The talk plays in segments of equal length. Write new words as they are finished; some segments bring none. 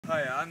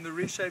Hi, I'm the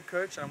Reshape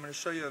coach. I'm going to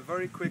show you a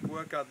very quick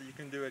workout that you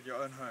can do at your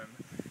own home.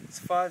 It's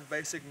 5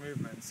 basic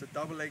movements: a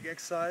double leg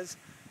exercise,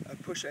 a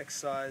push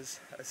exercise,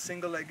 a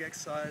single leg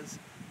exercise,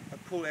 a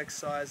pull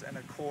exercise, and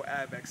a core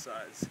ab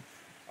exercise.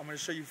 I'm going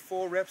to show you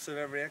 4 reps of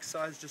every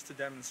exercise just to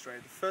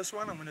demonstrate. The first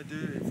one I'm going to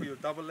do for your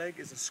double leg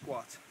is a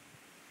squat.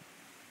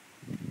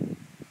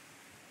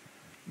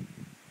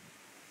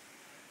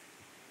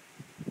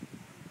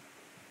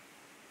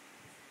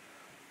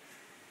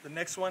 The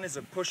next one is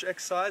a push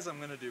exercise. I'm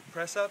going to do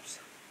press-ups.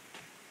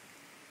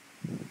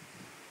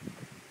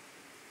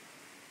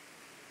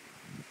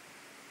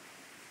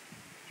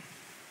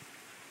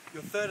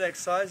 Your third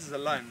exercise is a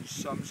lunge,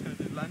 so I'm just going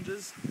to do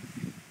lunges.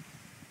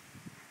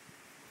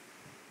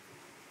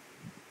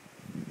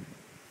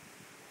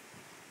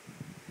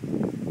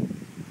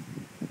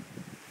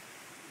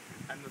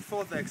 And the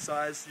fourth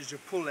exercise is your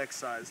pull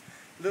exercise.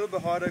 A little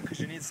bit harder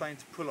because you need something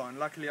to pull on.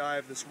 Luckily I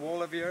have this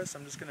wall over here, so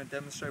I'm just going to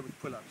demonstrate with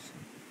pull-ups.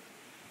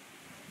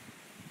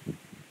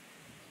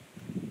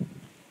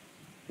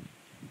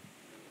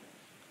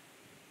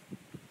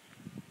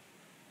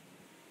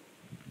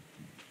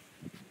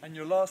 And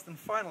your last and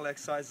final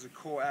exercise is a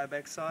core ab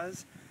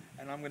exercise,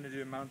 and I'm going to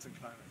do mountain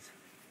climbers.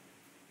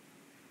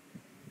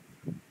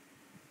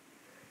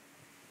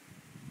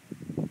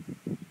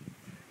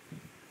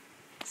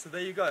 So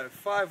there you go,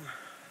 five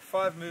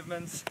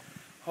movements,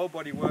 whole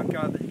body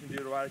workout that you can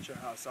do right at your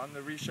house. I'm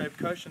the Reshape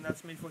coach, and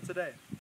that's me for today.